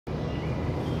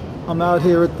I'm out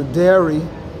here at the dairy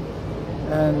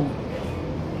and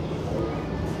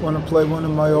want to play one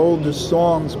of my oldest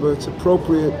songs, but it's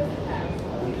appropriate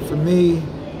for me,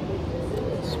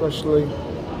 especially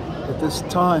at this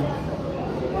time,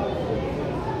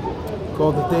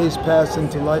 called The Days Pass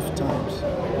into Lifetimes.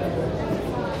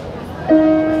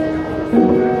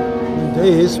 The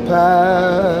days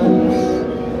pass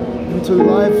into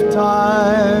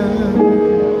lifetimes,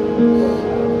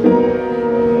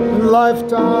 and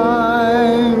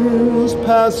lifetimes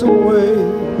pass away.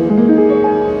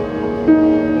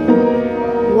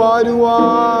 Why do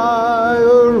I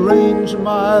arrange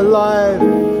my life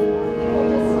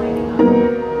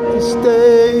to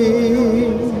stay?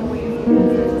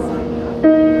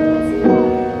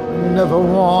 I never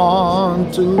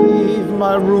want to leave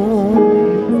my room.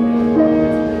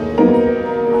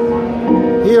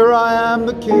 Here I am,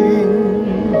 the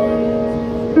king,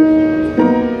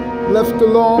 left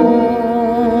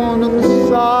alone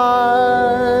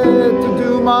inside to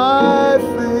do my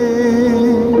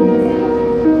thing.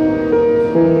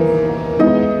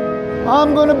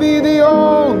 I'm gonna be the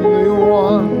only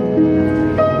one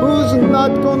who's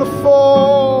not gonna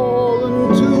fall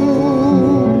into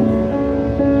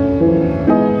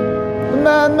the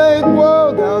man-made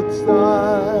world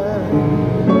outside,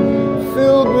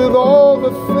 filled with all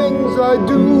the things I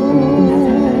do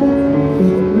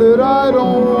that I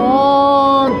don't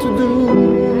want to do.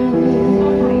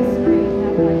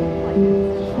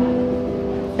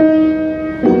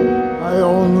 I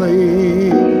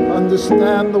only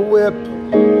understand the whip,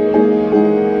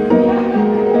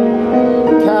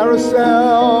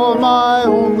 carousel, my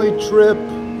only trip.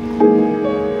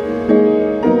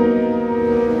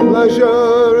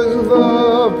 Pleasure is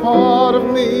the part of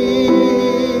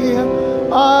me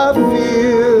I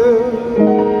fear.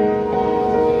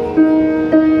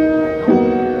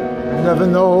 Never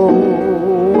know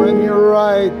when you're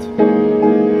right,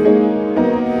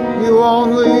 you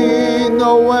only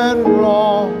know when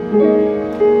wrong.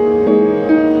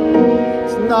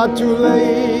 It's not too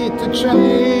late to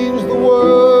change the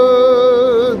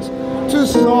words to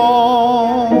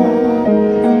song.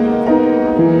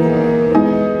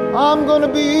 I'm gonna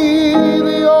be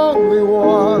the only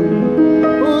one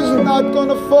who's not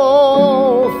gonna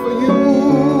fall for you,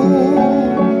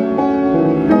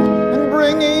 and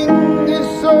bringing his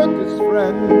circus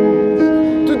friends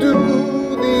to do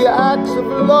the acts of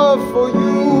love for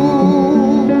you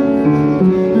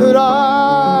that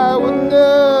I would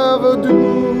never do,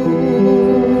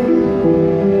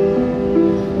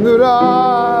 that I